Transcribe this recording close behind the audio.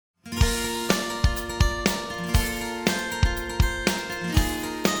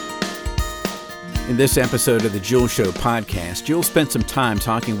In this episode of the Jewel Show podcast, you'll spend some time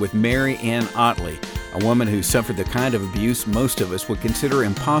talking with Mary Ann Ottley, a woman who suffered the kind of abuse most of us would consider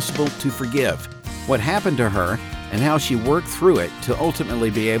impossible to forgive. What happened to her and how she worked through it to ultimately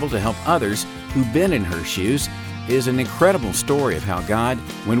be able to help others who've been in her shoes is an incredible story of how God,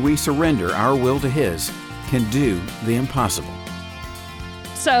 when we surrender our will to His, can do the impossible.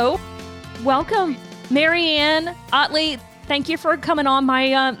 So, welcome, Mary Ann Ottley. Thank you for coming on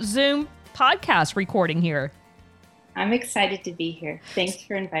my Zoom podcast recording here. I'm excited to be here. Thanks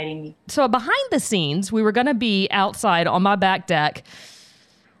for inviting me. So behind the scenes, we were going to be outside on my back deck,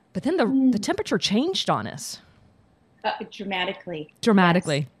 but then the temperature changed on us. Dramatically.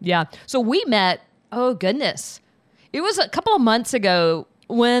 Dramatically, yes. Yeah. So we met, oh goodness. It was a couple of months ago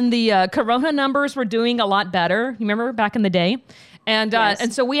when the corona numbers were doing a lot better. You remember back in the day? And Yes.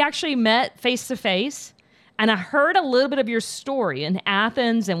 and so we actually met face to face, and I heard a little bit of your story in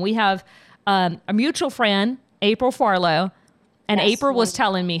Athens, and we have a mutual friend, April Farlow, and Yes, April was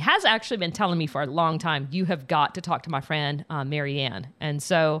telling me, has actually been telling me for a long time, you have got to talk to my friend, Mary Ann. And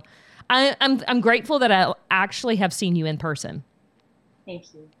so I'm grateful that I actually have seen you in person.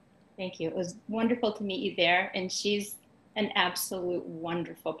 Thank you. Thank you. It was wonderful to meet you there, and she's an absolute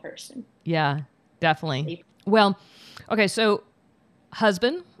wonderful person. Yeah, definitely. Well, okay, so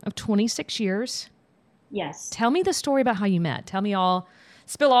husband of 26 years. Yes. Tell me the story about how you met. Tell me all,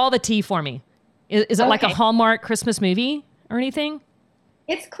 spill all the tea for me. Is it like a Okay. Hallmark Christmas movie or anything?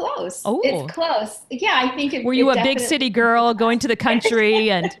 It's close. Oh. It's close. Yeah, I think it Were you it a big definitely- city girl going to the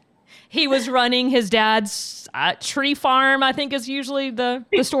country and he was running his dad's tree farm, I think is usually the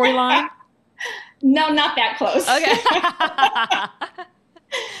storyline? No, not that close. Okay.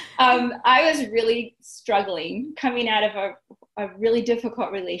 I was really struggling coming out of a really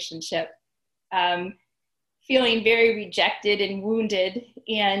difficult relationship, feeling very rejected and wounded,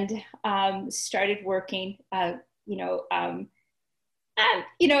 and started working, 34,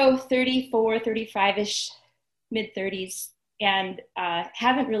 35-ish, mid-30s, and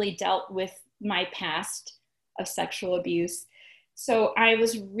haven't really dealt with my past of sexual abuse. So I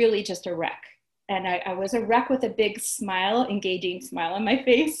was really just a wreck. And I was a wreck with a big smile, engaging smile on my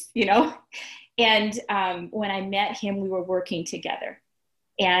face, And when I met him, we were working together.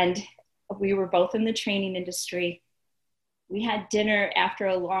 And we were both in the training industry. We had dinner after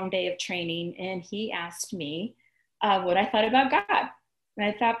a long day of training, and he asked me what I thought about God. And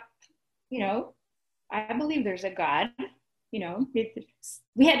I thought, I believe there's a God.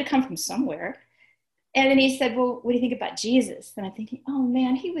 We had to come from somewhere. And then he said, well, what do you think about Jesus? And I'm thinking, oh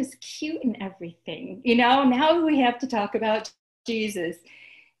man, he was cute and everything. Now we have to talk about Jesus.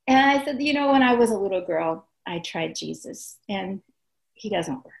 And I said, when I was a little girl, I tried Jesus, and he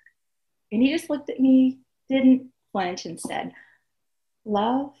doesn't work. And he just looked at me, didn't flinch, and said,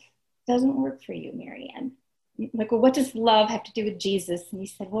 love doesn't work for you, Mary Ann. I'm like, well, what does love have to do with Jesus? And he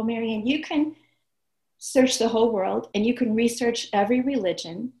said, well, Mary Ann, you can search the whole world and you can research every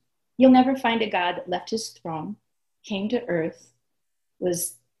religion. You'll never find a God that left his throne, came to earth,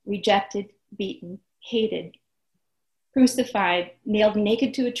 was rejected, beaten, hated, crucified, nailed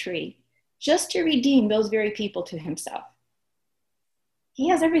naked to a tree, just to redeem those very people to himself. He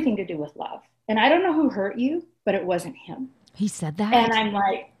has everything to do with love. And I don't know who hurt you, but it wasn't him. He said that? And I'm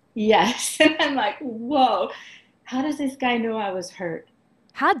like, yes. And I'm like, whoa, how does this guy know I was hurt?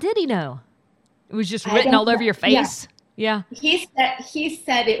 How did he know? It was just I written don't all over know. your face? Yeah. He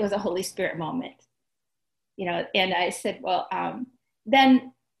said it was a Holy Spirit moment, and I said, well,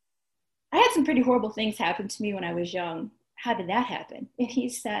 then I had some pretty horrible things happen to me when I was young. How did that happen? And he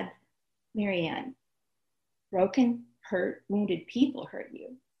said, Mary Ann, broken, hurt, wounded people hurt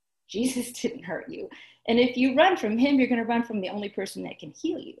you. Jesus didn't hurt you. And if you run from him, you're going to run from the only person that can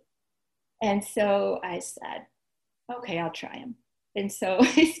heal you. And so I said, okay, I'll try him. And so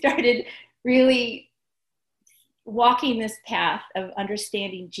I started really walking this path of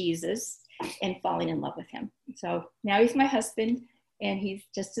understanding Jesus and falling in love with him. So now he's my husband, and he's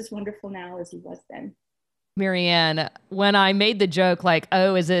just as wonderful now as he was then. Mary Ann, when I made the joke like,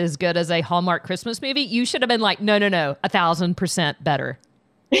 oh, is it as good as a Hallmark Christmas movie? You should have been like, no, 1,000% better.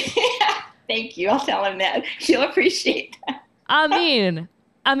 Thank you. I'll tell him that. He'll appreciate that. I mean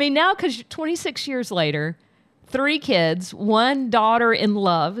now, because 26 years later, 3 kids, 1 daughter in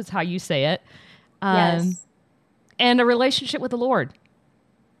love is how you say it. Yes. And a relationship with the Lord.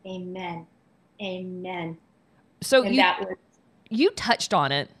 Amen. Amen. So And you touched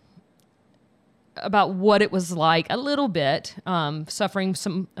on it about what it was like a little bit, suffering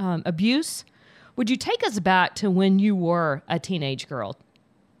some abuse. Would you take us back to when you were a teenage girl?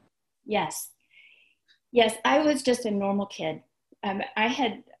 Yes. Yes, I was just a normal kid. I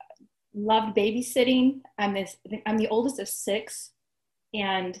had loved babysitting. I'm the oldest of six,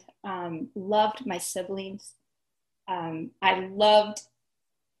 and loved my siblings. I loved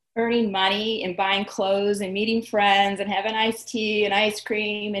earning money and buying clothes and meeting friends and having iced tea and ice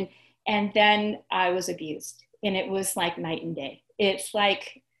cream. And then I was abused, and it was like night and day. It's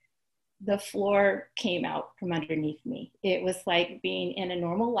like the floor came out from underneath me. It was like being in a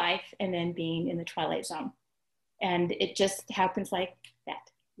normal life and then being in the twilight zone. And it just happens like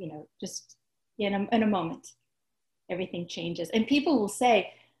that, just in a moment, everything changes. And people will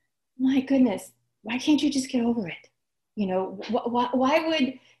say, my goodness, why can't you just get over it? Why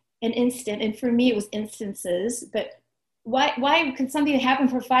would an instant, and for me it was instances, but why could something happen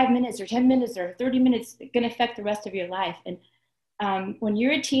for 5 minutes or 10 minutes or 30 minutes going to affect the rest of your life? And when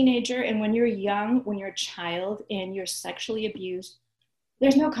you're a teenager and when you're young, when you're a child and you're sexually abused,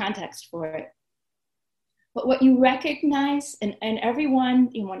 there's no context for it. But what you recognize, and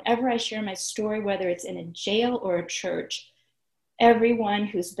everyone, whenever I share my story, whether it's in a jail or a church, everyone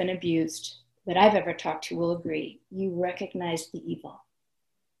who's been abused that I've ever talked to will agree, you recognize the evil.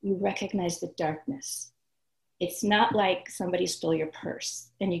 You recognize the darkness. It's not like somebody stole your purse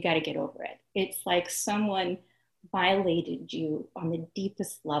and you got to get over it. It's like someone violated you on the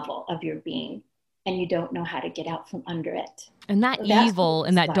deepest level of your being, and you don't know how to get out from under it. And that evil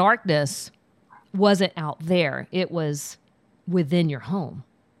and that darkness wasn't out there. It was within your home.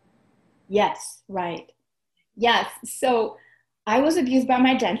 Yes, right. Yes. So I was abused by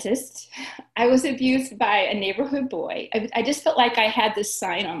my dentist. I was abused by a neighborhood boy. I just felt like I had this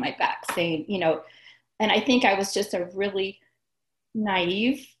sign on my back saying, and I think I was just a really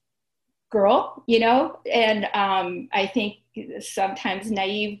naive girl, and I think sometimes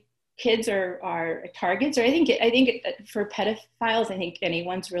naive kids are targets, or I think for pedophiles, I think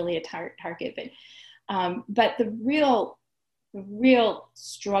anyone's really a target, but the real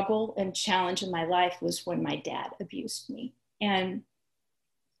struggle and challenge in my life was when my dad abused me. And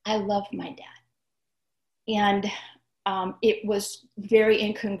I loved my dad. And it was very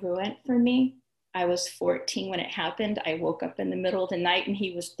incongruent for me. I was 14 when it happened. I woke up in the middle of the night and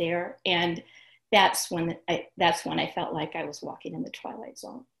he was there. And that's when I felt like I was walking in the twilight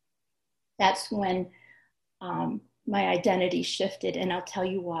zone. That's when my identity shifted. And I'll tell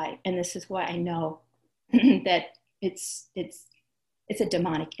you why. And this is why I know that it's a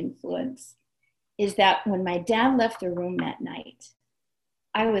demonic influence. Is that when my dad left the room that night,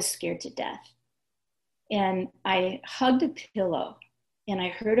 I was scared to death. And I hugged a pillow and I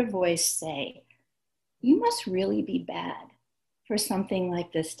heard a voice say, "You must really be bad for something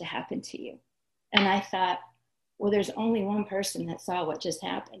like this to happen to you." And I thought, well, there's only one person that saw what just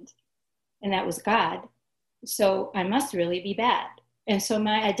happened, and that was God. So I must really be bad. And so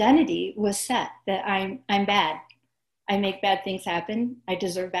my identity was set that I'm bad. I make bad things happen. I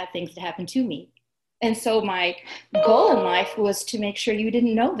deserve bad things to happen to me. And so my goal in life was to make sure you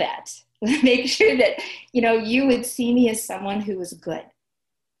didn't know that. Make sure that, you would see me as someone who was good.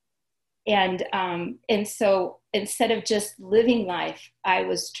 And so instead of just living life, I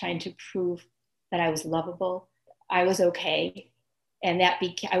was trying to prove that I was lovable, I was okay. And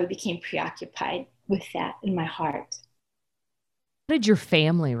I became preoccupied with that in my heart. How did your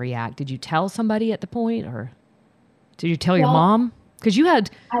family react? Did you tell somebody at the point, or did you tell your mom? Because you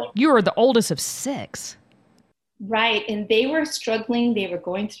were the oldest of 6. Right. And they were struggling. They were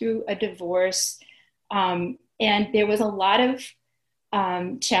going through a divorce. And there was a lot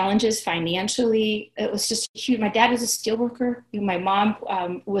of challenges financially. It was just huge. My dad was a steelworker. My mom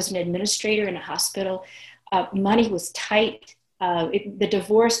was an administrator in a hospital. Money was tight. The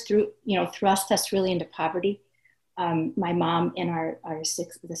divorce thrust us really into poverty. My mom and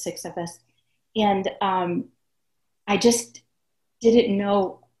the 6 of us. And I just didn't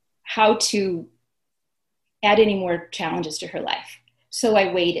know how to add any more challenges to her life. So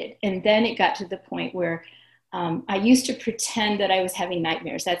I waited. And then it got to the point where I used to pretend that I was having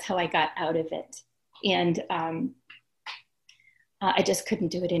nightmares. That's how I got out of it. And I just couldn't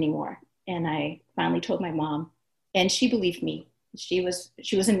do it anymore. And I finally told my mom, and she believed me. She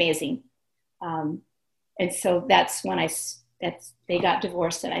was amazing. And so that's when they got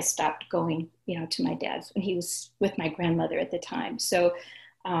divorced, and I stopped going, to my dad's, and he was with my grandmother at the time. So,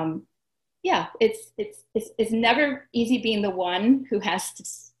 it's never easy being the one who has to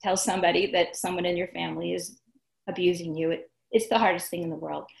tell somebody that someone in your family is abusing you. It's the hardest thing in the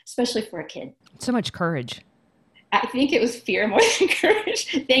world, especially for a kid. So much courage. I think it was fear more than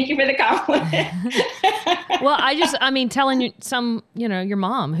courage. Thank you for the compliment. Well, telling your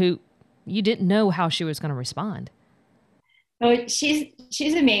mom, who you didn't know how she was going to respond. Oh, she's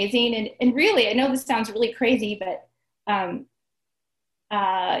amazing. And really, I know this sounds really crazy, but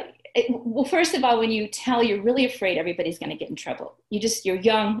well, first of all, when you tell, you're really afraid everybody's going to get in trouble. You're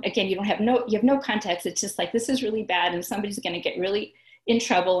young. Again, you have no context. It's just like, this is really bad and somebody's going to get really in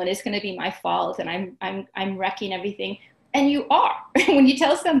trouble and it's going to be my fault. And I'm wrecking everything. And you are. When you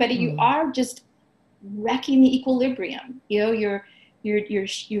tell somebody, you are just wrecking the equilibrium. You're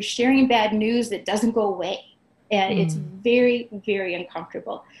sharing bad news that doesn't go away. And it's very, very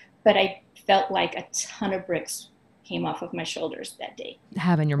uncomfortable. But I felt like a ton of bricks came off of my shoulders that day.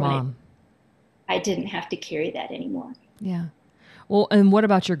 Having your mom. I didn't have to carry that anymore. Yeah. Well, and what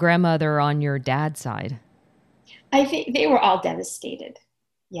about your grandmother on your dad's side? I think they were all devastated.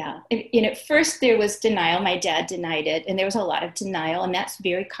 Yeah. And at first there was denial. My dad denied it. And there was a lot of denial. And that's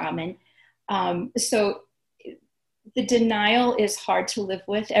very common. So the denial is hard to live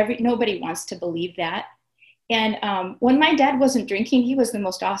with. Nobody wants to believe that. And when my dad wasn't drinking, he was the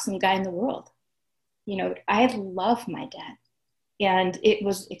most awesome guy in the world. I love my dad, and it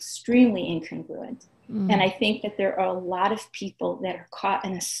was extremely incongruent. And I think that there are a lot of people that are caught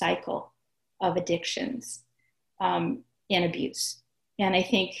in a cycle of addictions and abuse. And I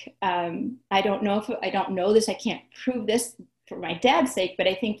think, I don't know this, I can't prove this for my dad's sake, but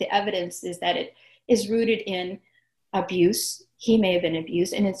I think the evidence is that it is rooted in abuse. He may have been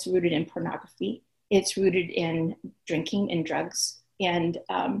abused, and it's rooted in pornography. It's rooted in drinking and drugs. And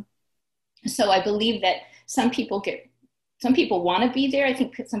so I believe that some people want to be there. I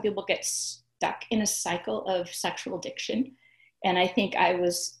think some people get stuck in a cycle of sexual addiction. And I think I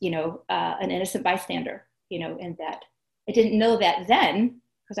was, an innocent bystander, in that. I didn't know that then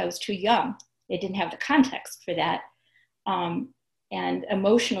because I was too young. I didn't have the context for that. And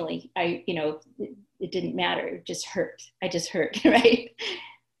emotionally, it didn't matter. It just hurt. I just hurt, right?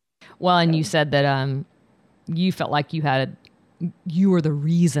 Well, and you said that you felt like you were the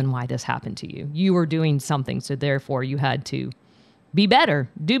reason why this happened to you. You were doing something, so therefore you had to be better,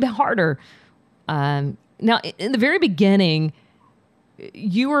 do harder. Now, in the very beginning,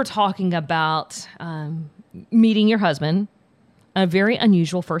 you were talking about meeting your husband, a very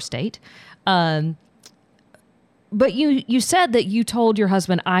unusual first date. But you said that you told your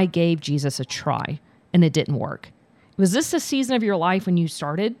husband, I gave Jesus a try, and it didn't work. Was this a season of your life when you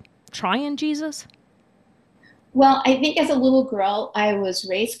started trying Jesus? Well, I think as a little girl, I was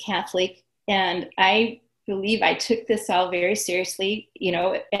raised Catholic, and I believe I took this all very seriously.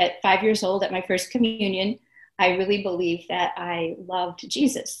 At 5 years old, at my first communion, I really believed that I loved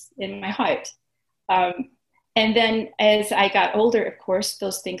Jesus in my heart. And then as I got older, of course,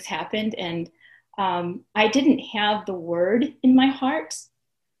 those things happened, and I didn't have the word in my heart.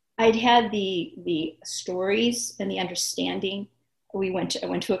 I'd had the stories and the understanding. I went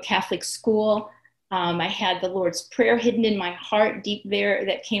to a Catholic school. I had the Lord's Prayer hidden in my heart deep there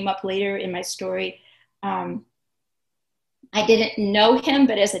that came up later in my story. I didn't know him,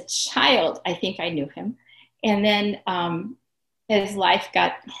 but as a child, I think I knew him. And then as life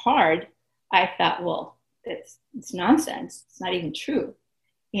got hard, I thought, well, it's nonsense. It's not even true.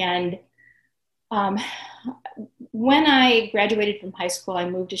 And when I graduated from high school, I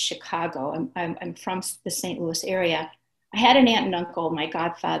moved to Chicago. I'm from the St. Louis area. I had an aunt and uncle, my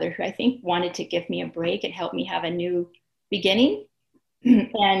godfather, who I think wanted to give me a break and help me have a new beginning.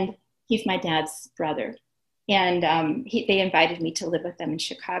 And he's my dad's brother. And they invited me to live with them in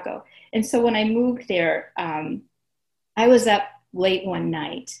Chicago. And so when I moved there, I was up late one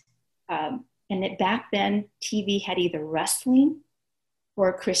night. And back then, TV had either wrestling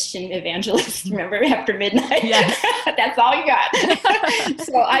or Christian evangelist, remember, after midnight? Yes. That's all you got.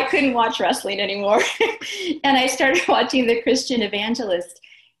 So I couldn't watch wrestling anymore. And I started watching the Christian evangelist.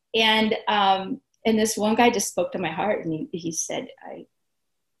 And this one guy just spoke to my heart, and he said,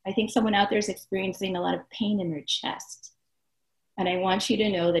 I think someone out there is experiencing a lot of pain in their chest. And I want you to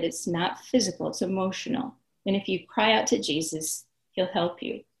know that it's not physical, it's emotional. And if you cry out to Jesus, he'll help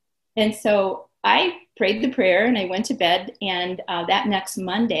you. And so I prayed the prayer and I went to bed. And that next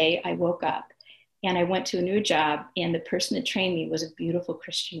Monday, I woke up and I went to a new job. And the person that trained me was a beautiful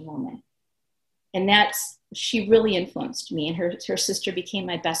Christian woman. And she really influenced me. And her sister became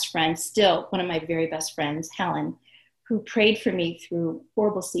my best friend, still one of my very best friends, Helen, who prayed for me through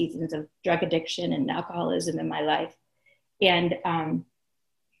horrible seasons of drug addiction and alcoholism in my life. And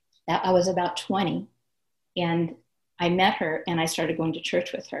I was about 20. And I met her and I started going to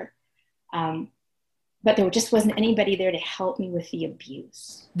church with her. But there just wasn't anybody there to help me with the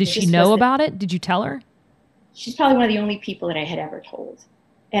abuse. Did she know about it? Did you tell her? She's probably one of the only people that I had ever told.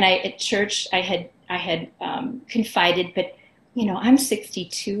 And at church, I had confided, but I'm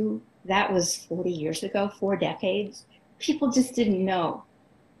 62. That was 40 years ago, 4 decades. People just didn't know.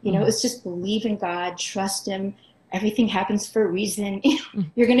 It was just believe in God, trust him. everything happens for a reason.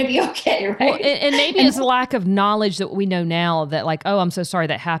 You're going to be okay, right? Well, and maybe it's a lack of knowledge that we know now that like, oh, I'm so sorry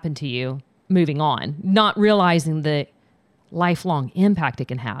that happened to you, moving on, not realizing the lifelong impact it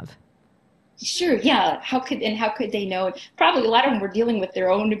can have. Sure. Yeah. How could they know? Probably a lot of them were dealing with their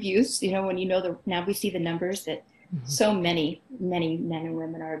own abuse. When now we see the numbers that so many men and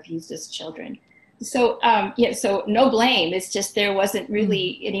women are abused as children. So, so no blame. It's just, there wasn't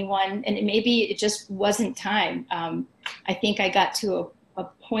really anyone, and maybe it just wasn't time. I think I got to a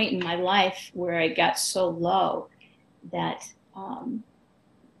point in my life where I got so low that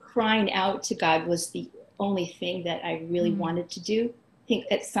crying out to God was the only thing that I really wanted to do. I think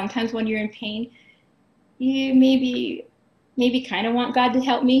that sometimes when you're in pain, you maybe kind of want God to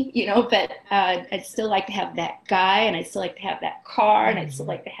help me, but I'd still like to have that guy, and I'd still like to have that car, and I'd still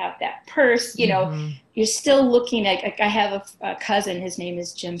like to have that purse, You're still looking at, like, I have a cousin, his name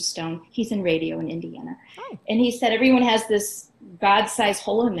is Jim Stone. He's in radio in Indiana. Oh. And he said everyone has this God-sized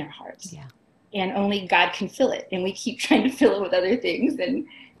hole in their hearts. Yeah. And only God can fill it. And we keep trying to fill it with other things, and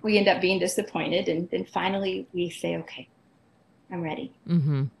we end up being disappointed. And then finally we say, okay, I'm ready.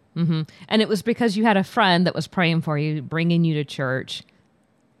 Mm-hmm. Mm-hmm. And it was because you had a friend that was praying for you, bringing you to church,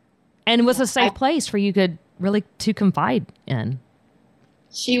 and it was a safe place for you to confide in.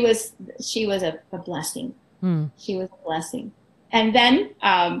 She was a blessing. She was a blessing. And then,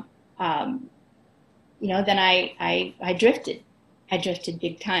 then I drifted. I drifted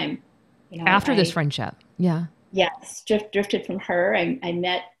big time. After this friendship. Yeah. Yes. Drifted from her. I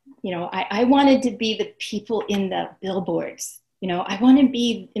met, I wanted to be the people in the billboards. I want to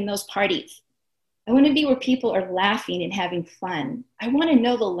be in those parties. I want to be where people are laughing and having fun. I want to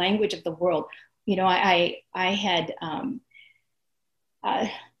know the language of the world. I had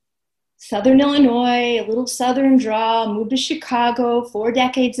Southern Illinois, a little Southern drawl, moved to Chicago 4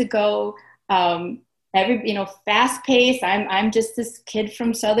 decades ago. Fast paced. I'm just this kid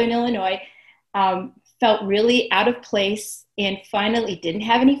from Southern Illinois. Felt really out of place, and finally didn't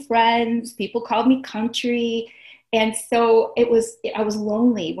have any friends. People called me country. And so I was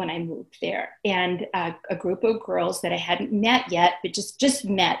lonely when I moved there, and a group of girls that I hadn't met yet, but just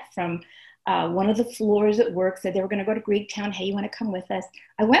met from one of the floors at work said they were going to go to Greektown. Hey, you want to come with us?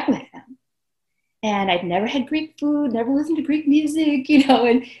 I went with them, and I'd never had Greek food, never listened to Greek music,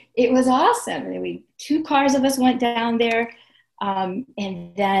 and it was awesome. And 2 cars of us went down there, and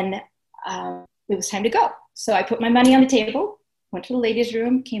then it was time to go. So I put my money on the table, went to the ladies'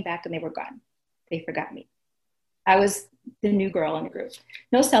 room, came back, and they were gone. They forgot me. I was the new girl in the group.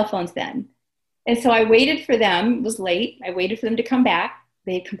 No cell phones then. And so I waited for them. It was late. I waited for them to come back.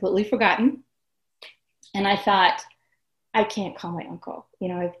 They had completely forgotten. And I thought, I can't call my uncle.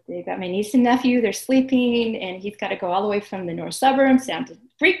 They've got my niece and nephew. They're sleeping, and he's got to go all the way from the north suburbs down to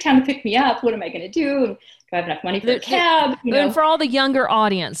Greektown to pick me up. What am I going to do? Do I have enough money for a cab? And for all the younger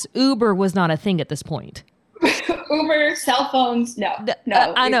audience, Uber was not a thing at this point. Uber, cell phones, no.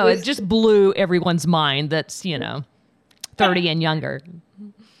 I know. It just blew everyone's mind that's, 30 and younger.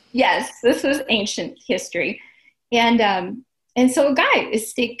 Yes, this was ancient history. And so a guy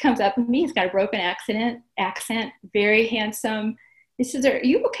comes up with me. He's got a broken accent, very handsome. He says, are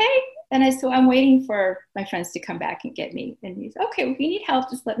you okay? And I said, I'm waiting for my friends to come back and get me. And he's, okay, well, if you need help,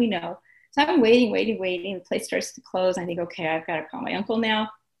 just let me know. So I'm waiting. The place starts to close. I think, okay, I've got to call my uncle now.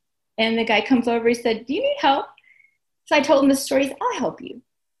 And the guy comes over, he said, do you need help? So I told him the story. He said, I'll help you.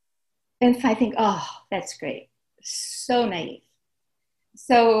 And so I think, oh, that's great. So naive.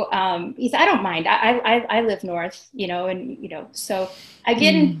 So he said, I don't mind. I live north, so I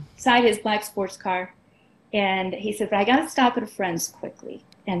get inside his black sports car, and he said, but I got to stop at a friend's quickly,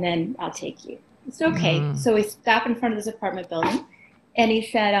 and then I'll take you. It's okay. So we stop in front of this apartment building, and he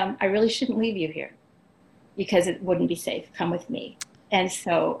said, I really shouldn't leave you here because it wouldn't be safe. Come with me. And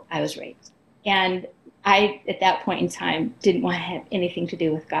so I was raped. And I, at that point in time, didn't want to have anything to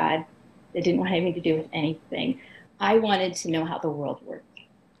do with God. I didn't want anything to do with anything. I wanted to know how the world worked.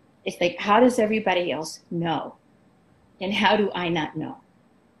 It's like, how does everybody else know? And how do I not know?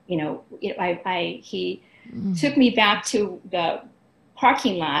 He took me back to the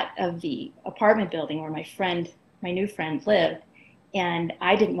parking lot of the apartment building where my new friend lived. And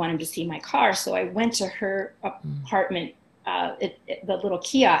I didn't want him to see my car. So I went to her apartment, the little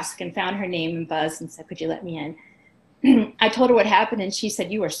kiosk, and found her name and buzzed and said, could you let me in? I told her what happened, and she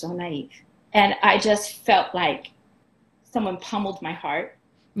said, you are so naive. And I just felt like someone pummeled my heart.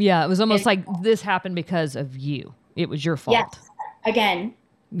 Yeah, it was almost like this happened because of you. It was your fault. Yes, again.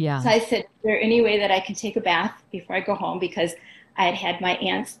 Yeah. So I said, is there any way that I can take a bath before I go home? Because I had my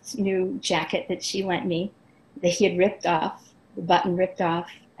aunt's new jacket that she lent me that he had ripped off, the button ripped off.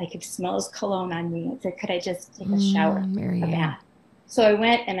 I could smell his cologne on me. I said, could I just take a shower, Mary a Ann. bath? So I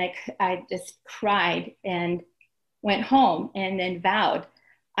went and I just cried and went home and then vowed,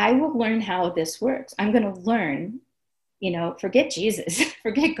 I will learn how this works. I'm going to learn, forget Jesus,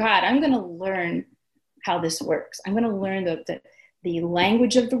 forget God. I'm going to learn how this works. I'm going to learn the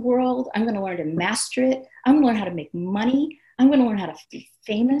language of the world. I'm going to learn to master it. I'm going to learn how to make money. I'm going to learn how to be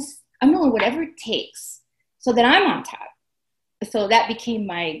famous. I'm going to learn whatever it takes so that I'm on top. So that became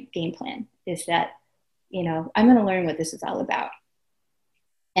my game plan, is that, I'm going to learn what this is all about.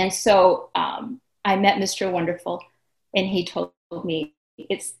 And so I met Mr. Wonderful, and he told me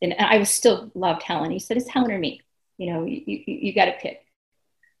and I was still loved Helen. He said, it's Helen or me. You got to pick.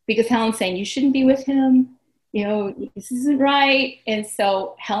 Because Helen's saying, you shouldn't be with him. This isn't right. And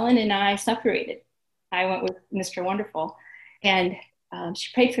so Helen and I separated. I went with Mr. Wonderful, and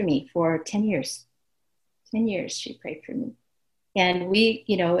she prayed for me for 10 years. 10 years she prayed for me. And we,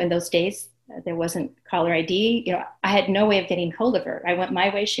 in those days, there wasn't caller ID. I had no way of getting hold of her. I went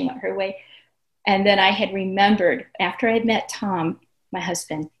my way, she went her way. And then I had remembered, after I had met Tom, my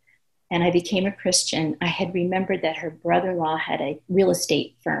husband, and I became a Christian, I had remembered that her brother-in-law had a real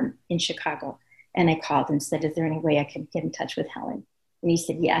estate firm in Chicago. And I called and said, is there any way I could get in touch with Helen? And he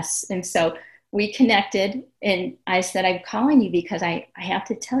said, yes. And so we connected, and I said, I'm calling you because I have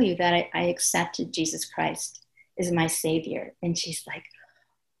to tell you that I accepted Jesus Christ as my Savior. And she's like,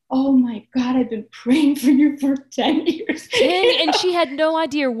 oh my God, I've been praying for you for 10 years. And she had no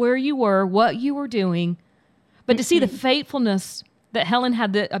idea where you were, what you were doing. But to see the faithfulness that Helen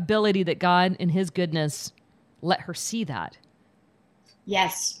had, the ability that God in his goodness let her see that.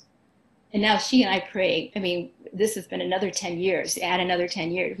 Yes. And now she and I pray. I mean, this has been another 10 years, add another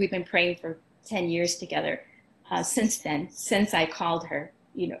 10 years. We've been praying for 10 years together since then, since I called her,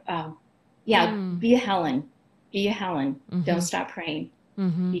 be a Helen, be a Helen. Mm-hmm. Don't stop praying.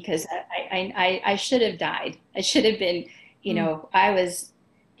 Mm-hmm. Because I should have died. I should have been, I was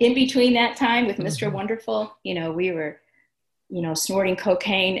in between that time with Mr. Wonderful. We were, snorting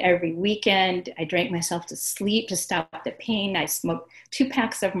cocaine every weekend. I drank myself to sleep to stop the pain. I smoked 2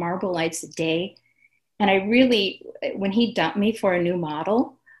 packs of Marlboro Lights a day. And I really, when he dumped me for a new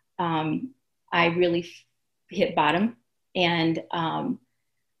model, I really hit bottom and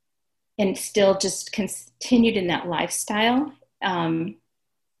still just continued in that lifestyle.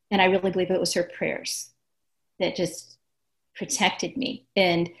 And I really believe it was her prayers that just protected me.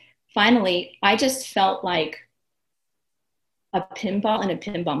 And finally, I just felt like a pinball in a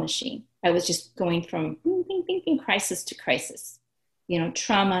pinball machine. I was just going from bing, bing, bing, bing, crisis to crisis,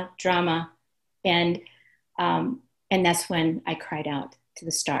 trauma, drama. And that's when I cried out to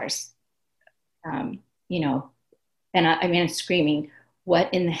the stars, and I'm screaming,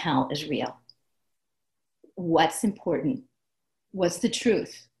 what in the hell is real? What's important? What's the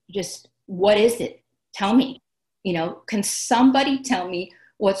truth? Just what is it? Tell me, can somebody tell me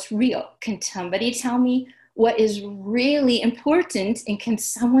what's real? Can somebody tell me what is really important? And can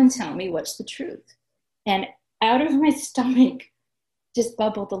someone tell me what's the truth? And out of my stomach just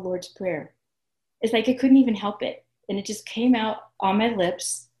bubbled the Lord's Prayer. It's like I couldn't even help it. And it just came out on my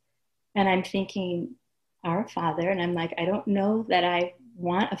lips. And I'm thinking, our Father. And I'm like, I don't know that I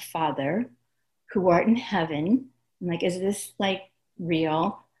want a Father who art in heaven. I'm like, is this like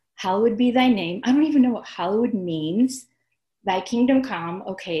real? Hallowed be thy name. I don't even know what hallowed means. Thy kingdom come.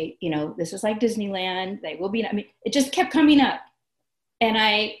 Okay, this is like Disneyland. They will be. I mean, it just kept coming up. And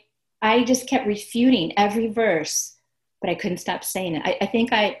I just kept refuting every verse, but I couldn't stop saying it. I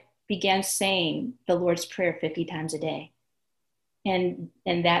think I began saying the Lord's Prayer 50 times a day. And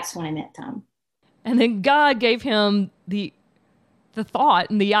that's when I met Tom. And then God gave him the thought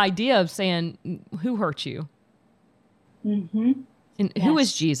and the idea of saying, who hurt you? Mm-hmm. And yes. Who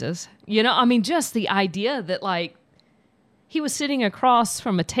is Jesus? Just the idea that he was sitting across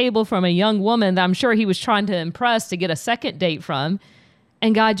from a table from a young woman that I'm sure he was trying to impress to get a second date from.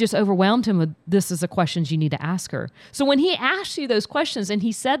 And God just overwhelmed him with, this is the questions you need to ask her. So when he asked you those questions and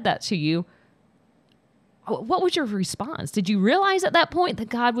he said that to you, what was your response? Did you realize at that point that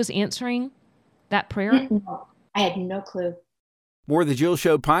God was answering that prayer? No, I had no clue. More of the Jill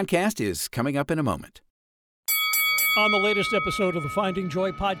Show podcast is coming up in a moment. On the latest episode of the Finding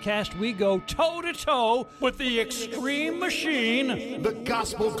Joy podcast, we go toe-to-toe with the extreme machine, the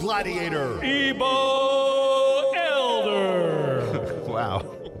gospel gladiator, Ebo Elder.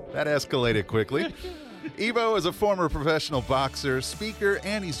 Wow, that escalated quickly. Ebo is a former professional boxer, speaker,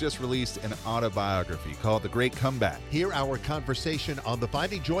 and he's just released an autobiography called The Great Comeback. Hear our conversation on the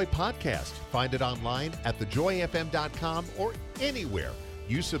Finding Joy podcast. Find it online at thejoyfm.com or anywhere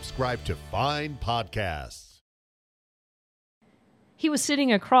you subscribe to fine podcasts. he was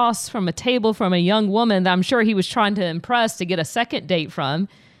sitting across from a table from a young woman that I'm sure he was trying to impress to get a second date from.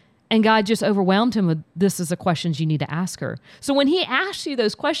 And God just overwhelmed him with, this is the questions you need to ask her. So when he asked you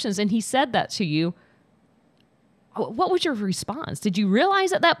those questions and he said that to you, what was your response? Did you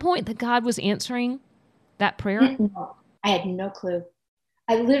realize at that point that God was answering that prayer? No, I had no clue.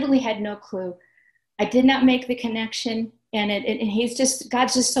 I literally had no clue. I did not make the connection. And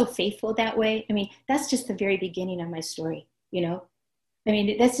God's just so faithful that way. I mean, that's just the very beginning of my story, you know? I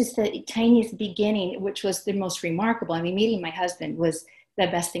mean, that's just the tiniest beginning, which was the most remarkable. I mean, meeting my husband was the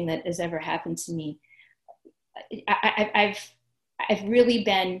best thing that has ever happened to me. I've really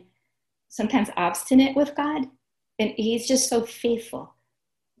been sometimes obstinate with God, and he's just so faithful.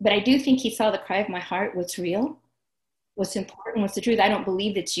 But I do think he saw the cry of my heart, what's real, what's important, what's the truth. I don't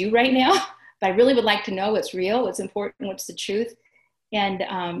believe it's you right now, but I really would like to know what's real, what's important, what's the truth. And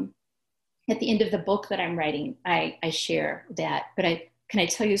at the end of the book that I'm writing, I share that. But can I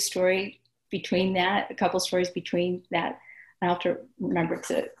tell you a story between that, a couple stories between that? I have to remember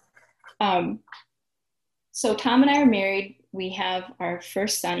to. So Tom and I are married. We have our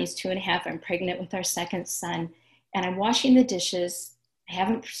first son. He's 2.5. I'm pregnant with our second son. And I'm washing the dishes. I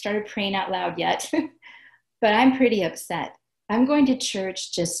haven't started praying out loud yet, but I'm pretty upset. I'm going to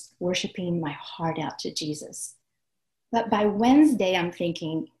church just worshiping my heart out to Jesus. But by Wednesday, I'm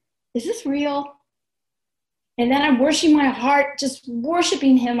thinking, is this real? And then I'm worshiping my heart, just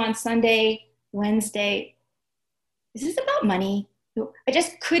worshiping him on Sunday, Wednesday. Is this about money? I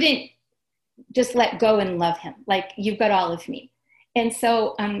just couldn't just let go and love him. Like, you've got all of me. And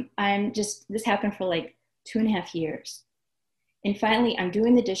so this happened for like 2.5 years. And finally, I'm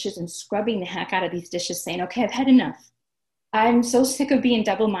doing the dishes and scrubbing the heck out of these dishes, saying, okay, I've had enough. I'm so sick of being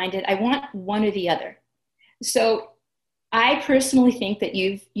double-minded. I want one or the other. So I personally think that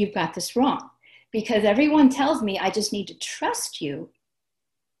you've got this wrong, because everyone tells me I just need to trust you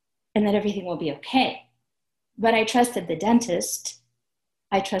and that everything will be okay. But I trusted the dentist.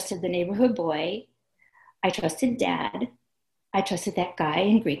 I trusted the neighborhood boy. I trusted Dad. I trusted that guy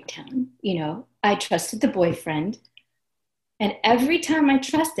in Greektown. You know, I trusted the boyfriend. And every time I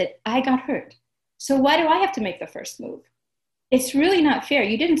trusted, I got hurt. So why do I have to make the first move? It's really not fair.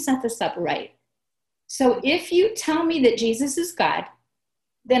 You didn't set this up right. So if you tell me that Jesus is God,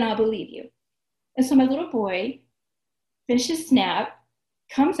 then I'll believe you. And so my little boy finishes snap,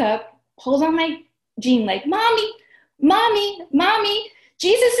 comes up, pulls on my jean leg, mommy, mommy, mommy,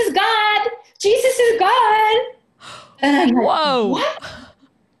 Jesus is God. Jesus is God. And I'm like, Whoa. What?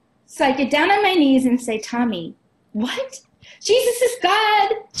 So I get down on my knees and say, Tommy, what? Jesus is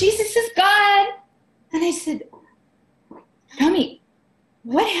God. Jesus is God. And I said, Tommy,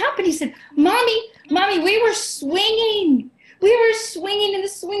 what happened? He said, Mommy, we were swinging. We were swinging, and the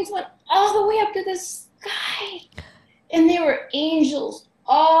swings went all the way up to the sky. And there were angels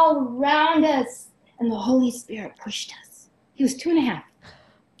all around us. And the Holy Spirit pushed us. He was 2.5.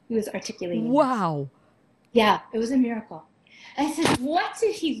 He was articulating. Wow. Yeah, it was a miracle. I said, what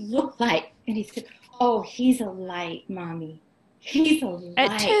did he look like? And he said, oh, he's a light, Mommy. He's a light.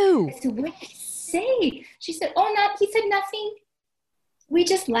 At 2. I said, what did he say? She said, oh, he said nothing. We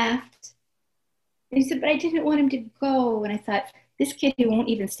just laughed. And he said, but I didn't want him to go. And I thought, this kid who won't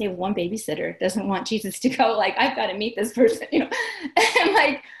even stay with one babysitter doesn't want Jesus to go. Like, I've got to meet this person, you know. And I'm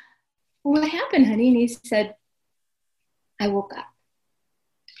like, what happened, honey? And he said, I woke up.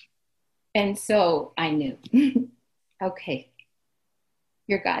 And so I knew, okay,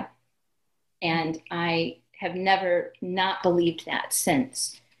 you're God. And I have never not believed that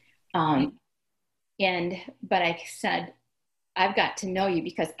since. But I said, I've got to know you,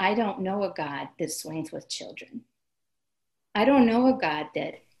 because I don't know a God that swings with children. I don't know a God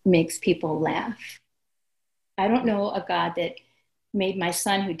that makes people laugh. I don't know a God that made my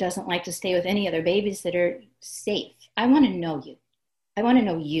son, who doesn't like to stay with any other babysitter, safe. I want to know you. I want to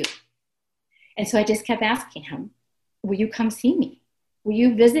know you. And so I just kept asking him, will you come see me? Will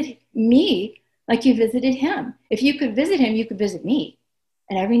you visit me like you visited him? If you could visit him, you could visit me.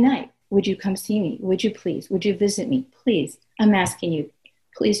 And every night, would you come see me? Would you please? Would you visit me? Please. I'm asking you,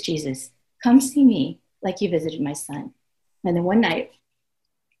 please, Jesus, come see me like you visited my son. And then one night,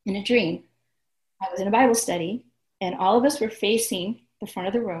 in a dream, I was in a Bible study, and all of us were facing the front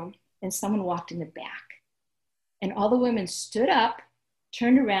of the room, and someone walked in the back. And all the women stood up,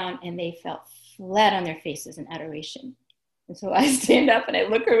 turned around, and they fell flat on their faces in adoration. And so I stand up and I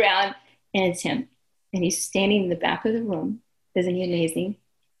look around, and it's him. And he's standing in the back of the room. Isn't he amazing?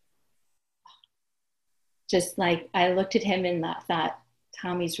 Just like, I looked at him and thought,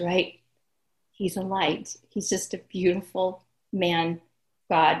 Tommy's right. He's a light. He's just a beautiful man,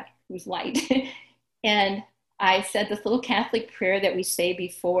 God, who's light. And I said this little Catholic prayer that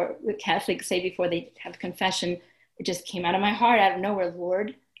the Catholics say before they have confession. It just came out of my heart, out of nowhere.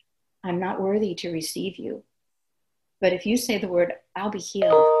 Lord, I'm not worthy to receive you, but if you say the word, I'll be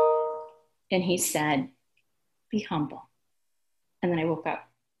healed. And he said, be humble. And then I woke up.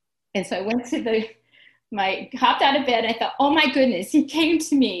 And so I went to hopped out of bed. I thought, oh my goodness, he came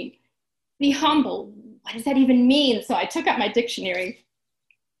to me. Be humble. What does that even mean? So I took out my dictionary.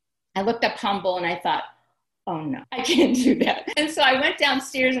 I looked up humble and I thought, oh no, I can't do that. And so I went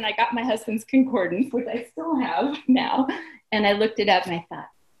downstairs and I got my husband's concordance, which I still have now. And I looked it up and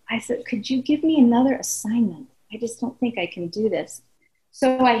I said, could you give me another assignment? I just don't think I can do this.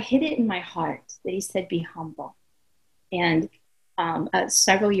 So I hid it in my heart that he said, be humble. And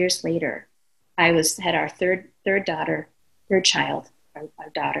several years later, I had our third child, our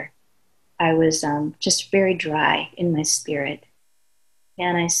daughter. I was just very dry in my spirit.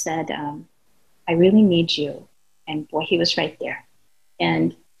 And I said, I really need you. And boy, he was right there.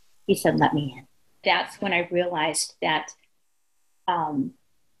 And he said, let me in. That's when I realized that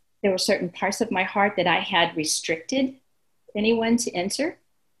there were certain parts of my heart that I had restricted anyone to enter.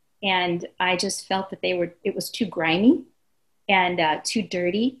 And I just felt that it was too grimy and too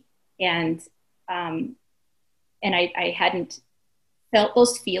dirty. And I hadn't felt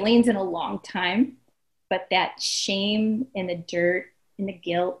those feelings in a long time, but that shame and the dirt and the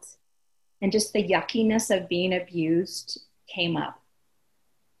guilt and just the yuckiness of being abused came up.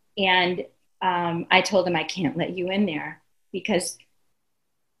 And I told him, I can't let you in there because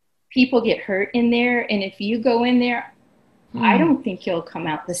people get hurt in there. And if you go in there, I don't think you'll come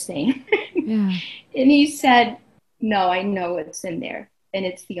out the same. Yeah. And he said, no, I know it's in there and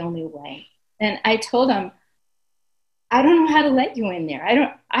it's the only way. And I told him, I don't know how to let you in there.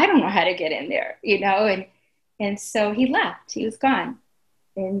 I don't know how to get in there, and so he left, he was gone.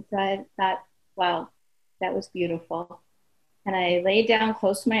 And I thought, wow, that was beautiful. And I laid down,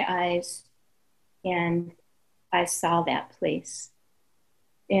 closed my eyes, and I saw that place.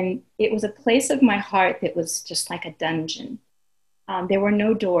 And it was a place of my heart that was just like a dungeon. There were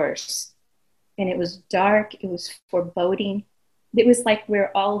no doors, and it was dark. It was foreboding. It was like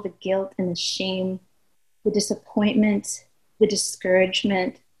where all the guilt and the shame, the disappointment, the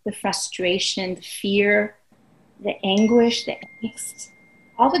discouragement, the frustration, the fear, the anguish, the angst,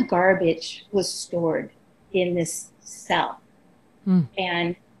 all the garbage was stored in this cell.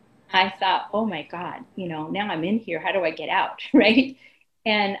 And I thought, oh my God, now I'm in here. How do I get out? Right.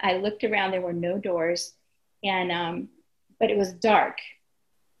 And I looked around, there were no doors, and but it was dark.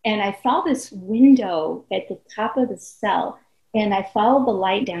 And I saw this window at the top of the cell, and I followed the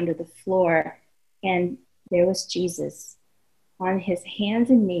light down to the floor, and there was Jesus on his hands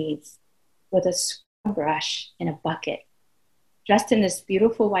and knees with a scrub brush and a bucket, dressed in this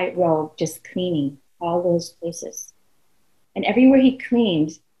beautiful white robe, just cleaning all those places. And everywhere he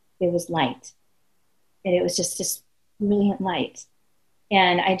cleaned, there was light. And it was just this brilliant light.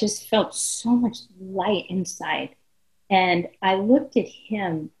 And I just felt so much light inside. And I looked at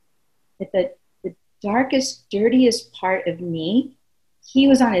him, at the darkest, dirtiest part of me. He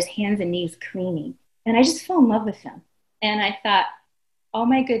was on his hands and knees cleaning. And I just fell in love with him. And I thought, oh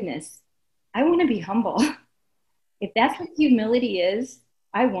my goodness, I want to be humble. If that's what humility is,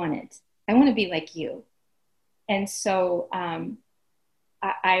 I want it. I want to be like you. And so there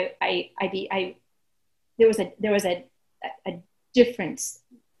was a difference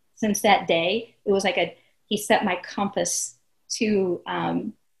since that day. It was like he set my compass to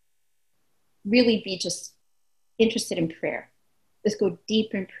really be just interested in prayer. Let's go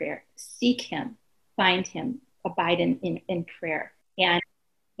deep in prayer, seek him, find him, abide in prayer. And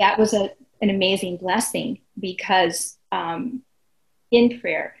that was an amazing blessing because in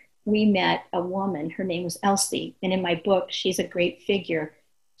prayer, we met a woman, her name was Elsie. And in my book, she's a great figure.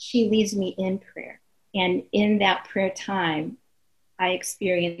 She leads me in prayer. And in that prayer time, I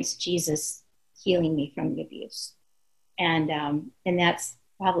experienced Jesus healing me from the abuse. And that's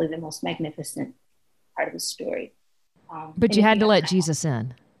probably the most magnificent part of the story. But you had to let Jesus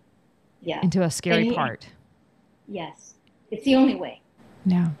in. Yeah. Into a scary part. Yes. It's the only way.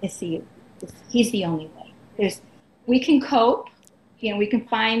 Yeah. He's the only way. We can cope, we can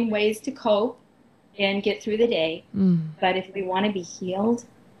find ways to cope and get through the day. But if we want to be healed,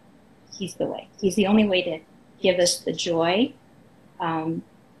 he's the way. He's the only way to give us the joy,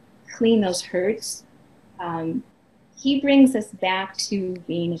 clean those hurts. He brings us back to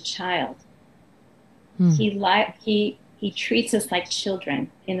being a child. He treats us like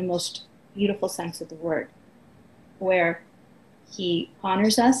children in the most beautiful sense of the word, where he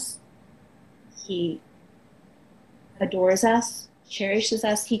honors us, he adores us, cherishes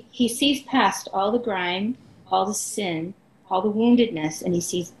us. He sees past all the grime, all the sin, all the woundedness, and he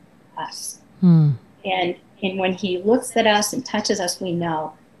sees us. And when he looks at us and touches us, we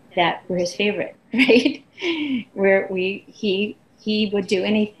know that we're his favorite, right? He would do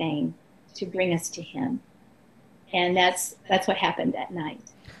anything to bring us to him. And that's what happened that night,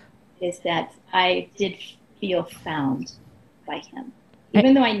 is that I did feel found by him.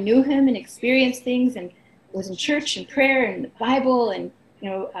 Even though I knew him and experienced things and was in church and prayer and the Bible, and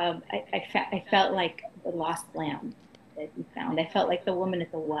I felt like the lost lamb that he found. I felt like the woman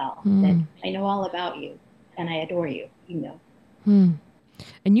at the well, that I know all about you and I adore you, And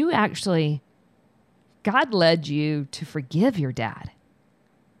you actually, God led you to forgive your dad.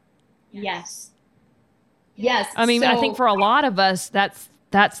 Yes. I mean, I think for a lot of us,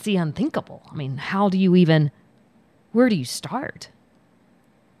 that's the unthinkable. I mean, where do you start?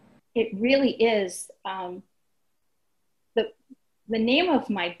 It really is. The name of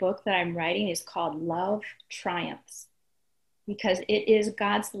my book that I'm writing is called Love Triumphs, because it is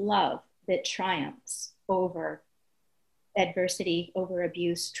God's love that triumphs over adversity, over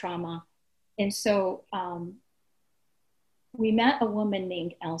abuse, trauma. And so we met a woman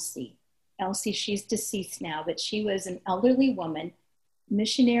named Elsie. Elsie, she's deceased now, but she was an elderly woman,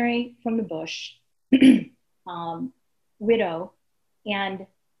 missionary from the bush, widow, and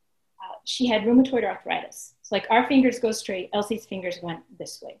she had rheumatoid arthritis. It's like our fingers go straight, Elsie's fingers went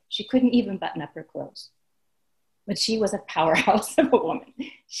this way. She couldn't even button up her clothes. But she was a powerhouse of a woman.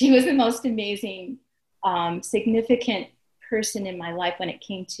 She was the most amazing, significant person in my life when it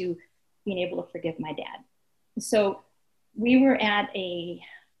came to being able to forgive my dad. So we were at a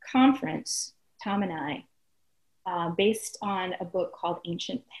conference, Tom and I, based on a book called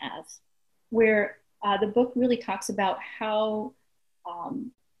Ancient Paths, where the book really talks about how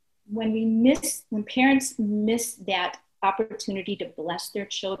when parents miss that opportunity to bless their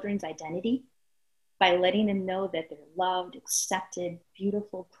children's identity by letting them know that they're loved, accepted,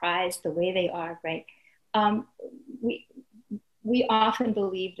 beautiful, prized the way they are, right? We often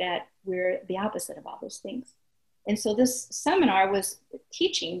believe that we're the opposite of all those things. And so this seminar was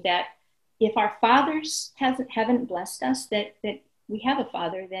teaching that if our fathers haven't blessed us, that we have a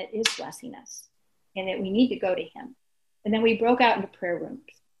father that is blessing us and that we need to go to him. And then we broke out into prayer rooms.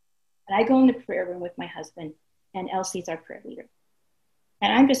 And I go in the prayer room with my husband, and Elsie's our prayer leader.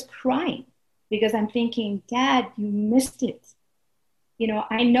 And I'm just crying because I'm thinking, Dad, you missed it.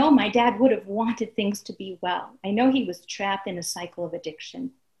 I know my dad would have wanted things to be well. I know he was trapped in a cycle of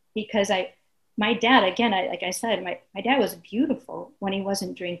addiction because my dad, again, like I said, my dad was beautiful when he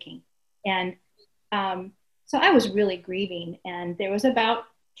wasn't drinking. And so I was really grieving. And there was about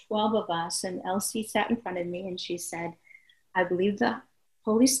 12 of us, and Elsie sat in front of me and she said, I believe the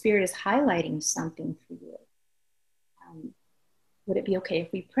Holy Spirit is highlighting something for you. Would it be okay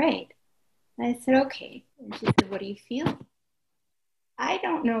if we prayed? And I said, okay. And she said, what do you feel? I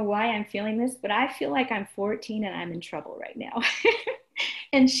don't know why I'm feeling this, but I feel like I'm 14 and I'm in trouble right now.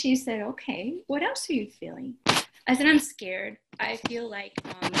 And she said, okay, what else are you feeling? I said, I'm scared. I feel like,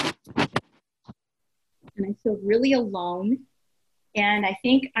 and I feel really alone. And I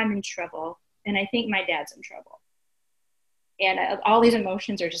think I'm in trouble. And I think my dad's in trouble. And all these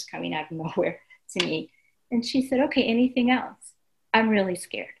emotions are just coming out of nowhere to me. And she said, okay, anything else? I'm really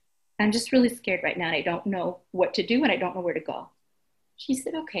scared. I'm just really scared right now. And I don't know what to do and I don't know where to go. She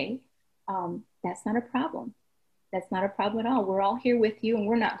said, okay, that's not a problem. That's not a problem at all. We're all here with you and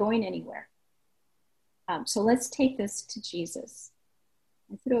we're not going anywhere. So let's take this to Jesus.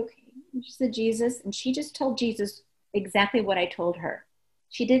 I said, okay. And she said, Jesus. And she just told Jesus exactly what I told her.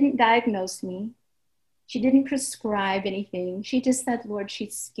 She didn't diagnose me. She didn't prescribe anything. She just said, Lord,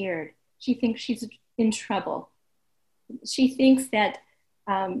 she's scared. She thinks she's in trouble. She thinks that,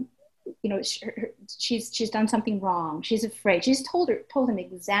 she's done something wrong. She's afraid. She just told him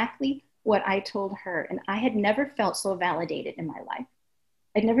exactly what I told her. And I had never felt so validated in my life.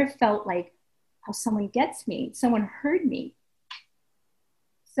 I'd never felt like how someone gets me. Someone heard me.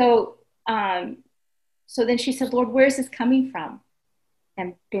 So then she said, Lord, where is this coming from?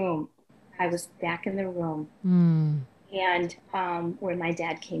 And boom, I was back in the room. And where my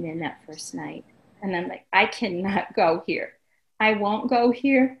dad came in that first night. And I'm like, I cannot go here. I won't go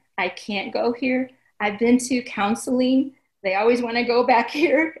here. I can't go here. I've been to counseling. They always want to go back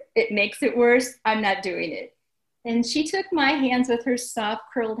here. It makes it worse. I'm not doing it. And she took my hands with her soft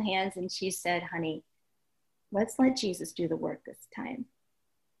curled hands and she said, honey, let's let Jesus do the work this time.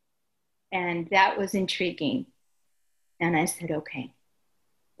 And that was intriguing. And I said, okay.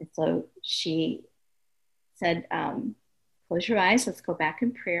 And so she said, close your eyes. Let's go back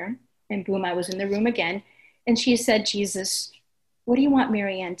in prayer. And boom, I was in the room again. And she said, Jesus, what do you want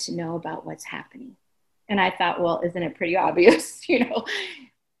Marianne to know about what's happening? And I thought, well, isn't it pretty obvious,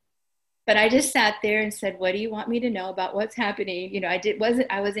 But I just sat there and said, what do you want me to know about what's happening?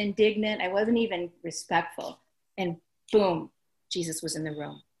 I was indignant. I wasn't even respectful. And boom, Jesus was in the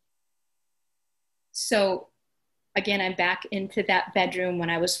room. So again, I'm back into that bedroom when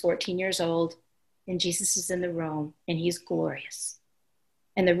I was 14 years old, and Jesus is in the room, and he's glorious.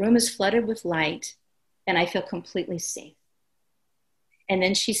 And the room is flooded with light, and I feel completely safe. And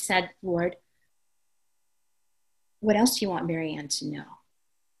then she said, Lord, what else do you want Marianne to know?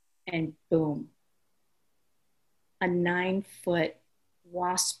 And boom, a 9-foot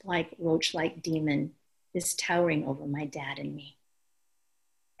wasp-like, roach-like demon is towering over my dad and me.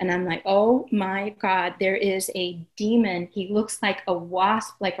 And I'm like, oh my God, there is a demon. He looks like a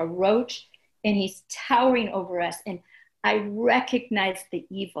wasp, like a roach, and he's towering over us. And I recognized the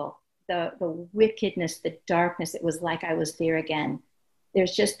evil, the wickedness, the darkness. It was like I was there again.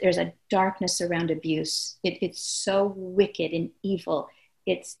 There's a darkness around abuse. It's so wicked and evil.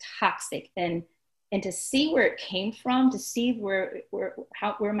 It's toxic. And to see where it came from, to see where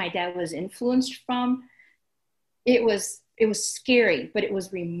my dad was influenced from, it was scary, but it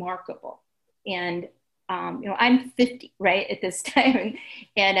was remarkable. And I'm 50, right, at this time.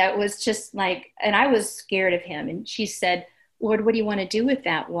 And it was just like, and I was scared of him. And she said, Lord, what do you want to do with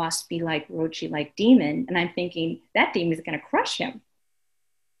that waspy, like roachy, like demon? And I'm thinking, that demon is going to crush him.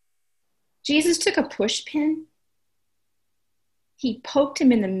 Jesus took a push pin. He poked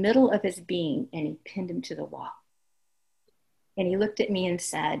him in the middle of his being, and he pinned him to the wall. And he looked at me and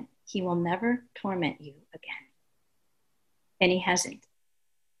said, he will never torment you again. And he hasn't.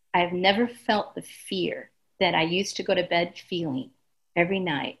 I've never felt the fear that I used to go to bed feeling every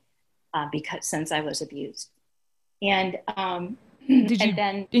night since I was abused. And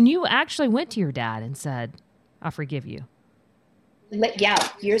you actually went to your dad and said, I forgive you. Yeah,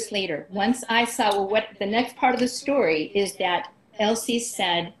 years later, once I saw, what the next part of the story is that Elsie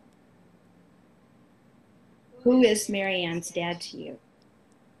said, who is Marianne's dad to you?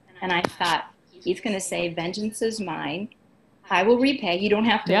 And I thought, he's going to say, vengeance is mine. I will repay. You don't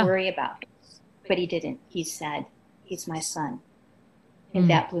have to worry about it. But he didn't. He said, he's my son. And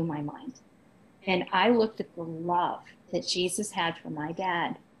that blew my mind. And I looked at the love that Jesus had for my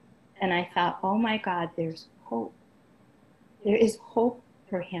dad. And I thought, oh my God, there's hope. There is hope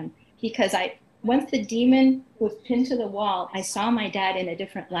for him. Because once the demon was pinned to the wall, I saw my dad in a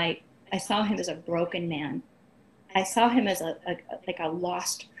different light. I saw him as a broken man. I saw him as like a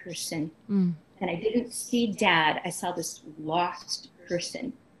lost person. And I didn't see dad. I saw this lost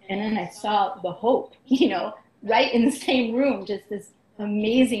person. And then I saw the hope, right in the same room, just this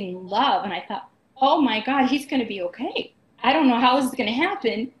amazing love. And I thought, oh my God, he's going to be okay. I don't know how this is going to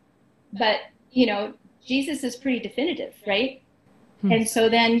happen, but, Jesus is pretty definitive, right? And so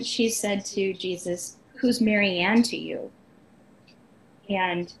then she said to Jesus, who's Marianne to you?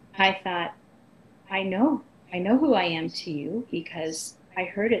 And I thought, I know who I am to you, because I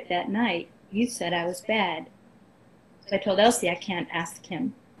heard it that night. You said I was bad. So I told Elsie I can't ask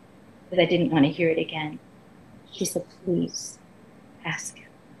him, because I didn't want to hear it again. She said, please ask him.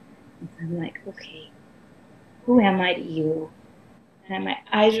 And I'm like, okay, who am I to you? And my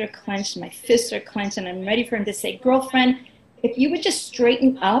eyes are clenched, my fists are clenched, and I'm ready for him to say, girlfriend, if you would just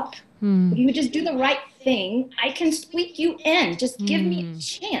straighten up, if you would just do the right thing, I can squeak you in. Just give me a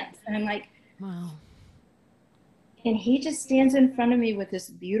chance. And I'm like, wow. And he just stands in front of me with this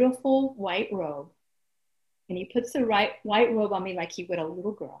beautiful white robe. And he puts the white robe on me like he would a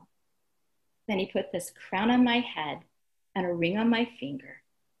little girl. Then he put this crown on my head and a ring on my finger,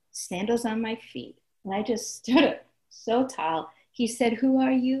 sandals on my feet. And I just stood up so tall. He said, who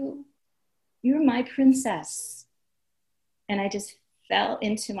are you? You're my princess. And I just fell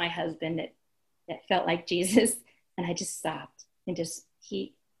into my husband that felt like Jesus. And I just sobbed. And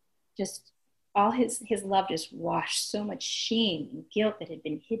all his love just washed so much shame and guilt that had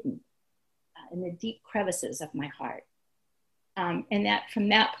been hidden in the deep crevices of my heart. And that from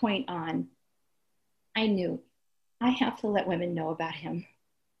that point on, I knew I have to let women know about him.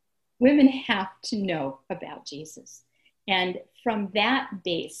 Women have to know about Jesus. And from that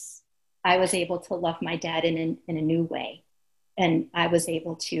base, I was able to love my dad in a new way. And I was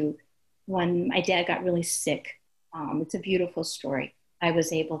able to, when my dad got really sick, it's a beautiful story. I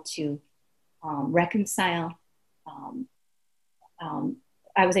was able to reconcile.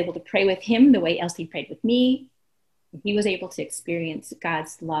 I was able to pray with him the way Elsie prayed with me. He was able to experience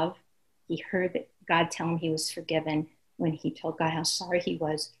God's love. He heard that God tell him he was forgiven when he told God how sorry he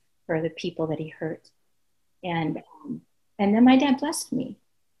was for the people that he hurt. And then my dad blessed me.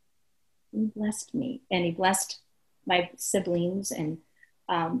 He blessed me, and he blessed my siblings. And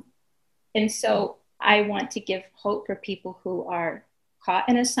so I want to give hope for people who are caught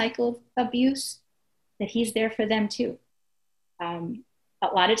in a cycle of abuse, that he's there for them too. A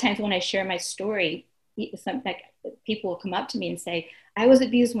lot of times when I share my story, people will come up to me and say, I was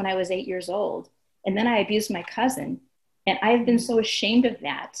abused when I was 8 years old, and then I abused my cousin, and I've been so ashamed of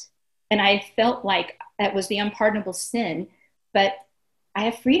that. And I felt like that was the unpardonable sin, but I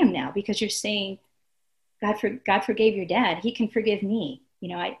have freedom now because you're saying, God forgave your dad. He can forgive me. You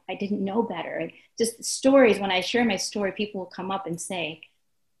know, I didn't know better. And just stories, when I share my story, people will come up and say,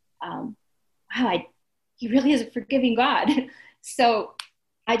 wow, he really is a forgiving God. So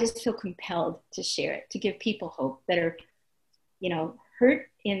I just feel compelled to share it, to give people hope that are, you know, hurt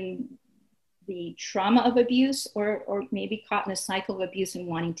in the trauma of abuse, or maybe caught in a cycle of abuse and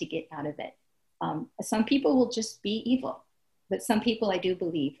wanting to get out of it. Some people will just be evil, but some people I do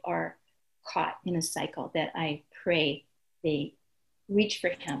believe are caught in a cycle that I pray they reach for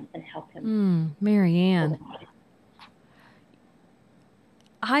him and help him. Marianne,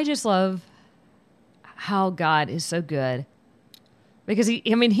 I just love how God is so good, because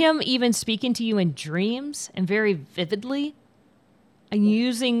him even speaking to you in dreams and very vividly, and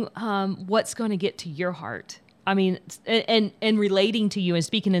using what's going to get to your heart. I mean, and relating to you and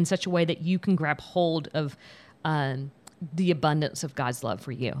speaking in such a way that you can grab hold of the abundance of God's love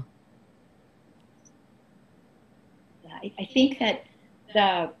for you. Yeah, I think that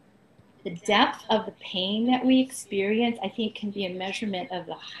the depth of the pain that we experience, I think, can be a measurement of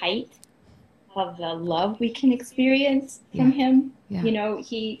the height of the love we can experience from him. Yeah. You know,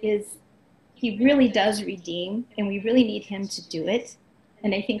 he really does redeem, and we really need him to do it.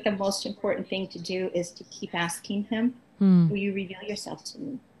 And I think the most important thing to do is to keep asking him, will you reveal yourself to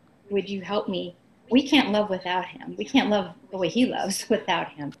me? Would you help me? We can't love without him. We can't love the way he loves without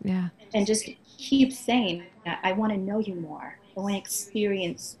him. Yeah. And just keep saying, I want to know you more. I want to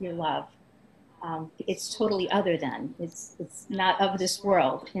experience your love. It's totally other than. It's not of this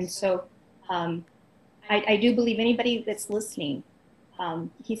world. And so I do believe anybody that's listening,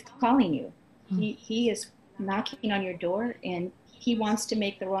 he's calling you. He is knocking on your door, and he wants to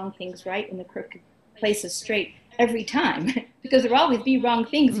make the wrong things right and the crooked places straight every time, because there will always be wrong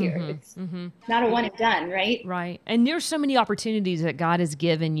things here. It's not a one and done, right? Right. And there's so many opportunities that God has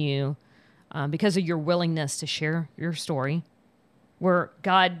given you because of your willingness to share your story, where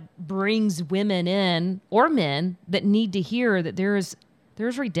God brings women in, or men, that need to hear that there's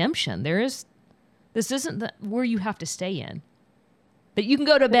redemption. This isn't where you have to stay in, that you can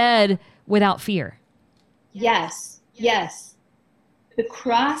go to bed without fear. Yes. The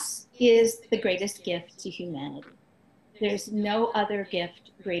cross is the greatest gift to humanity. There's no other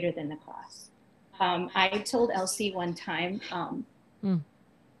gift greater than the cross. I told Elsie one time,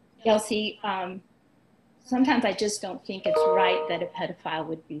 Elsie, sometimes I just don't think it's right that a pedophile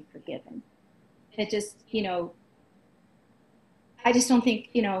would be forgiven. It just, I just don't think,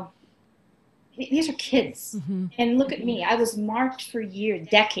 these are kids. And look at me, I was marked for years,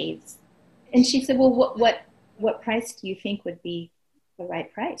 decades. And she said, well, what price do you think would be the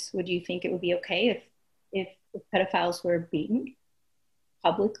right price? Would you think it would be okay if pedophiles were beaten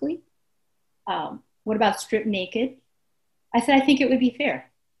publicly? What about stripped naked? I said, I think it would be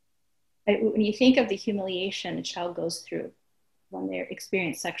fair. When you think of the humiliation a child goes through when they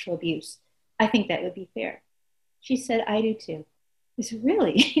experience sexual abuse, I think that would be fair. She said, I do too. I said,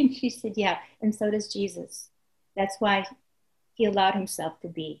 really? And she said, yeah, and so does Jesus. That's why he allowed himself to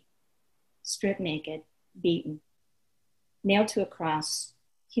be stripped naked, beaten, nailed to a cross,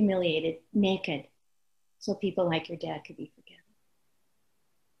 humiliated, naked, so people like your dad could be forgiven.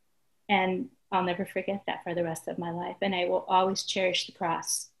 And I'll never forget that for the rest of my life. And I will always cherish the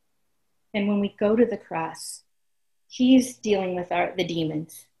cross. And when we go to the cross, he's dealing with the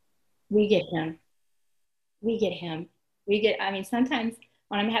demons. We get him. Sometimes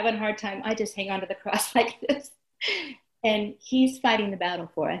when I'm having a hard time, I just hang on to the cross like this. And he's fighting the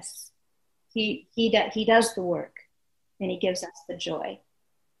battle for us. He does the work, and he gives us the joy.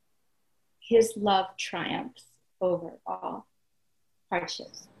 His love triumphs over all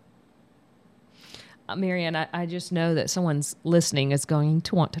hardships. Marianne, I just know that someone's listening is going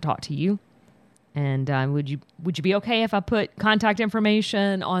to want to talk to you. And would you be okay if I put contact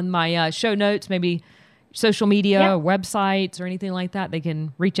information on my show notes, maybe social media, or websites, or anything like that? They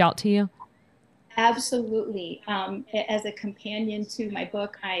can reach out to you? Absolutely. As a companion to my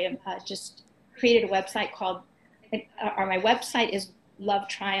book, I have just created a website my website is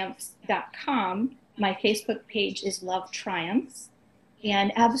lovetriumphs.com. My Facebook page is Love Triumphs.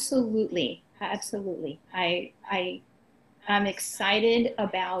 And absolutely, I'm excited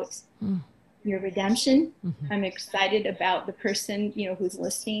about your redemption. I'm excited about the person, who's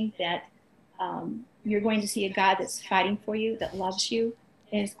listening, that you're going to see a God that's fighting for you, that loves you,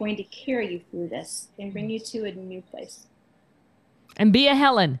 and is going to carry you through this and bring you to a new place. And be a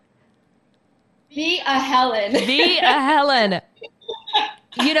Helen. Be a Helen. Be a Helen.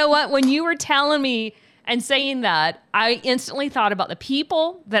 You know what? When you were telling me and saying that, I instantly thought about the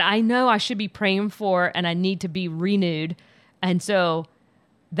people that I know I should be praying for and I need to be renewed. And so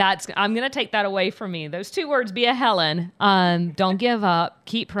I'm going to take that away from me. Those 2 words, be a Helen. Don't give up.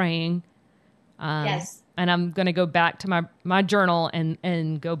 Keep praying. Yes. And I'm going to go back to my journal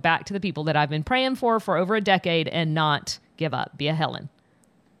and go back to the people that I've been praying for over a decade and not give up. Be a Helen.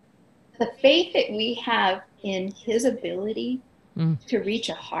 The faith that we have in his ability to reach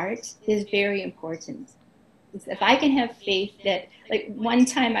a heart is very important. If I can have faith that, like one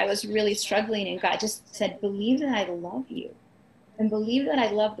time I was really struggling and God just said, believe that I love you and believe that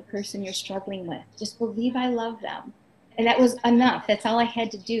I love the person you're struggling with. Just believe I love them. And that was enough. That's all I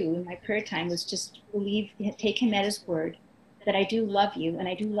had to do in my prayer time was just believe, take him at his word, that I do love you and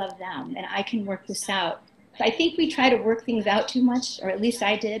I do love them and I can work this out. So I think we try to work things out too much, or at least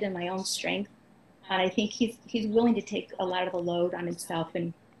I did in my own strength. And I think he's willing to take a lot of the load on himself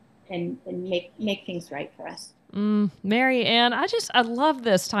and make things right for us. Mary Ann, I love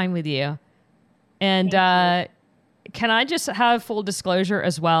this time with you. And can I just have full disclosure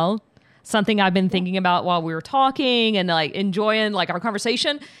as well? Something I've been thinking about while we were talking and like enjoying like our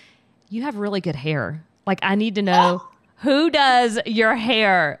conversation. You have really good hair. Like I need to know who does your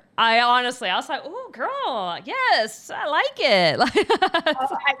hair. I was like, oh girl, yes, I like it. I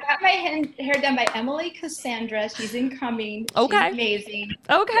got my hair done by Emily Cassandra. She's incoming. Okay. She's amazing.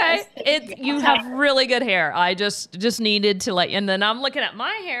 Okay. Yes, You have really good hair. I just needed to and then I'm looking at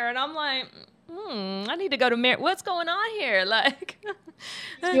my hair and I'm like, I need to go to Mary. What's going on here? Like,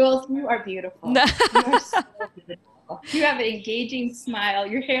 Jules, you are beautiful. You are so beautiful. You have an engaging smile.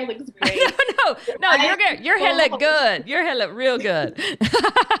 Your hair looks great. No, your hair look good. Your hair look real good.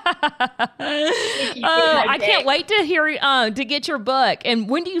 I can't wait to hear to get your book. And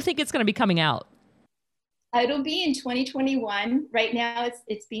when do you think it's going to be coming out? It'll be in 2021. Right now,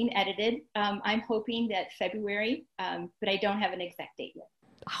 it's being edited. I'm hoping that February, but I don't have an exact date yet.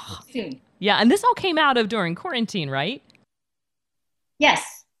 Soon. Yeah, and this all came out of during quarantine, right?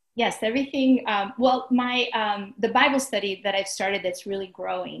 Yes, everything. Well, my the Bible study that I've started that's really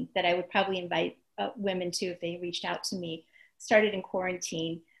growing, that I would probably invite women to if they reached out to me, started in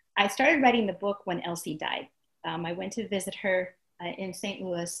quarantine. I started writing the book when Elsie died. I went to visit her in St.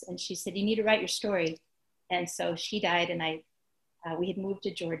 Louis, and she said, "You need to write your story." And so she died, and we had moved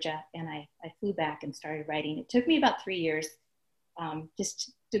to Georgia, and I flew back and started writing. It took me about 3 years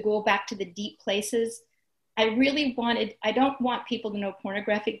just to go back to the deep places. I don't want people to know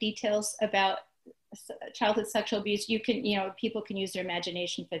pornographic details about childhood sexual abuse. People can use their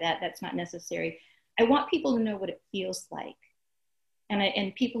imagination for that. That's not necessary. I want people to know what it feels like.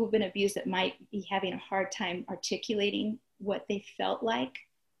 And people who've been abused that might be having a hard time articulating what they felt like.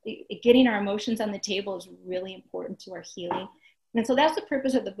 Getting our emotions on the table is really important to our healing. And so that's the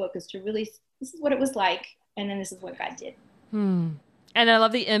purpose of the book, is to really, this is what it was like, and then this is what God did. And I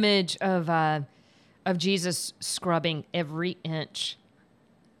love the image of Jesus scrubbing every inch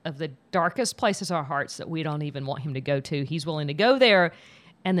of the darkest places of our hearts that we don't even want him to go to. He's willing to go there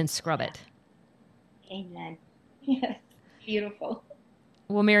and then scrub it. Amen. Yes, beautiful.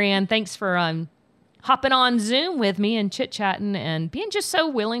 Well, Mary Ann, thanks for hopping on Zoom with me and chit-chatting and being just so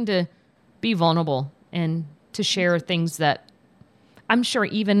willing to be vulnerable and to share things that I'm sure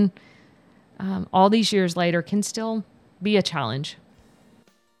even all these years later can still be a challenge.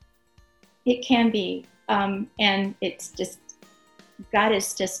 It can be. And it's just,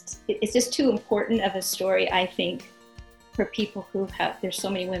 it's just too important of a story, I think, for people there's so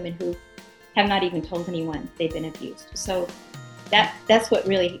many women who have not even told anyone they've been abused. So that's what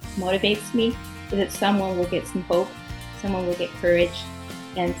really motivates me, is that someone will get some hope, someone will get courage,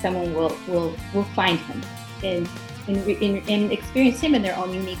 and someone will find him and experience him in their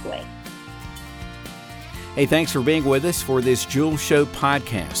own unique way. Hey, thanks for being with us for this Jules Show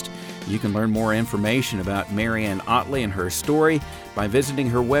podcast. You can learn more information about Mary Ann Ottley and her story by visiting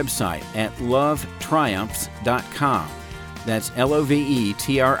her website at lovetriumphs.com. That's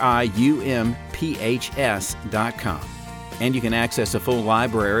LOVETRIUMPHS.com. And you can access a full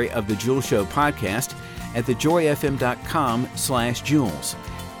library of the Jules Show podcast at thejoyfm.com/Jules.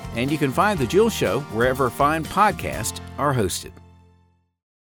 And you can find the Jules Show wherever fine podcasts are hosted.